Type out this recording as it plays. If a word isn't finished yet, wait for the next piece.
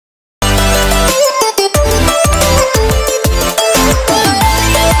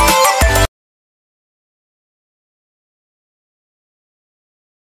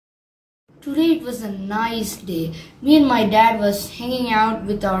Today it was a nice day. Me and my dad was hanging out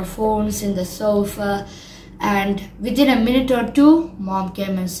with our phones in the sofa, and within a minute or two, Mom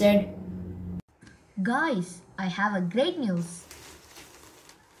came and said, Guys, I have a great news.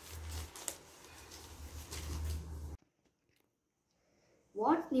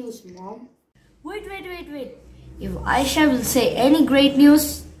 What news, Mom? Wait. If Aisha will say any great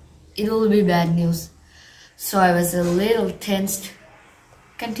news, it will be bad news. So I was a little tensed.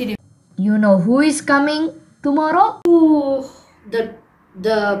 Continue. You know who is coming tomorrow? Oh, the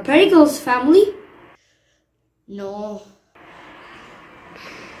Pericles family? No.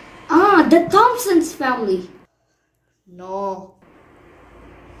 The Thompsons family? No.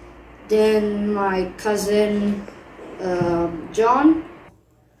 Then my cousin John?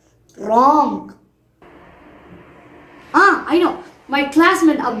 Wrong. I know. My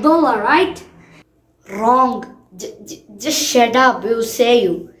classmate Abdullah, right? Wrong. Just shut up, we'll say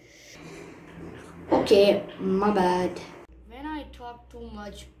you. Okay, my bad. When I talk too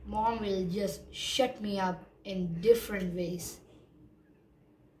much, Mom will just shut me up in different ways.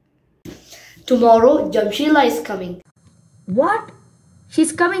 Tomorrow, Jamshila is coming. What?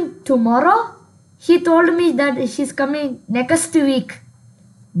 She's coming tomorrow? She told me that she's coming next week.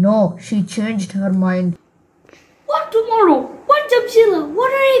 No, she changed her mind. What tomorrow? What Jamshila?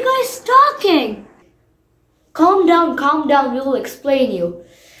 What are you guys talking? Calm down, we will explain you.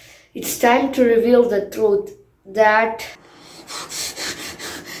 It's time to reveal the truth that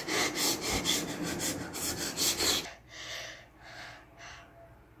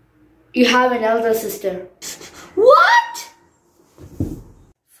you have an elder sister. What?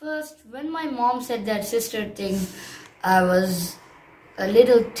 First, when my mom said that sister thing, I was a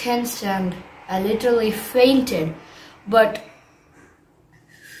little tense and I literally fainted. But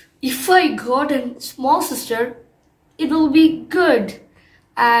if I got a small sister, it will be good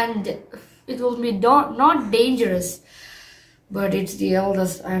and it will be not dangerous. But it's the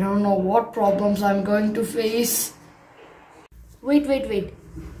eldest. I don't know what problems I'm going to face. Wait.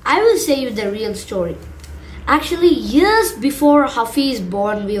 I will say you the real story. Actually, years before Hafiz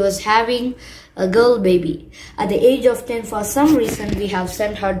born, we was having a girl baby. At the age of 10, for some reason, we have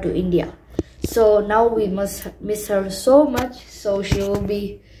sent her to India. So now we must miss her so much. So she will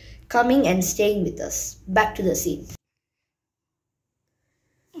be coming and staying with us. Back to the scene.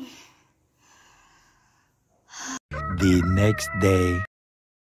 The next day.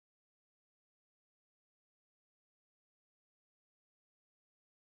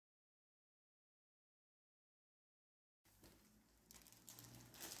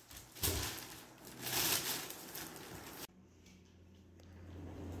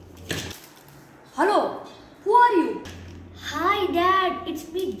 Hello, who are you? Hi Dad,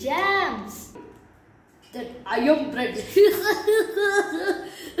 it's me Jams. That I am bread.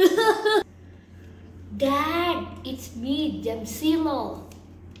 Dad, it's me Jamshila.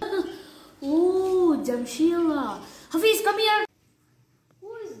 Oh, Jamshila. Hafiz, come here.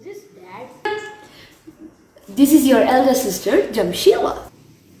 Who is this, Dad? This is your elder sister, Jamshila.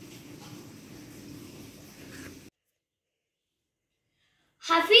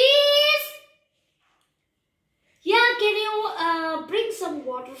 Hafiz! Yeah, can you bring some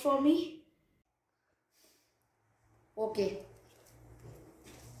water for me? Okay.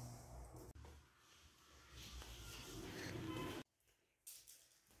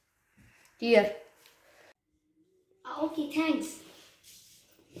 Here. Okay, thanks.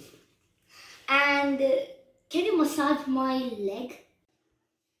 And can you massage my leg?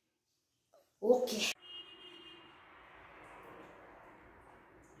 Okay.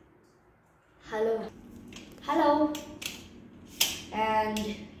 Hello.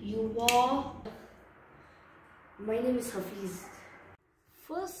 And you are? My name is Hafiz.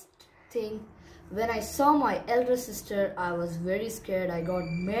 First thing, when I saw my elder sister, I was very scared. I got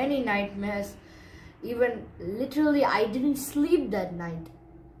many nightmares. Even literally, I didn't sleep that night.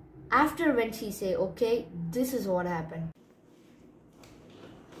 After when she said, okay, this is what happened.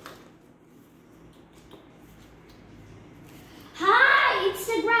 Hi,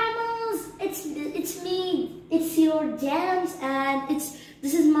 Instagrammers! It's me. It's your Jams, and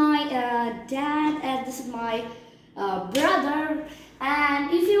this is my dad, and this is my brother.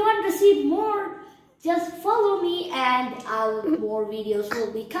 And if you want to see more, just follow me, and more videos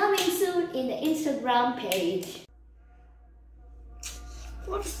will be coming soon in the Instagram page.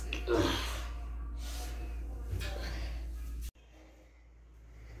 What's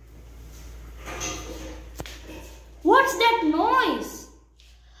that noise?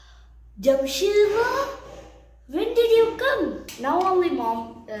 Jamshila? When did you come? Now only,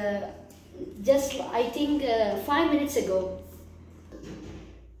 Mom. Just I think 5 minutes ago.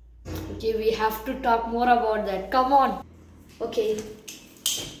 Okay, we have to talk more about that. Come on. Okay.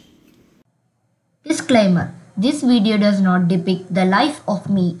 Disclaimer. This video does not depict the life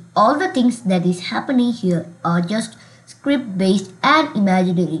of me. All the things that is happening here are just script based and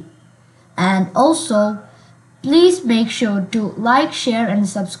imaginary. And also, please make sure to like, share and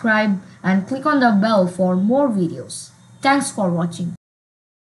subscribe and click on the bell for more videos. Thanks for watching.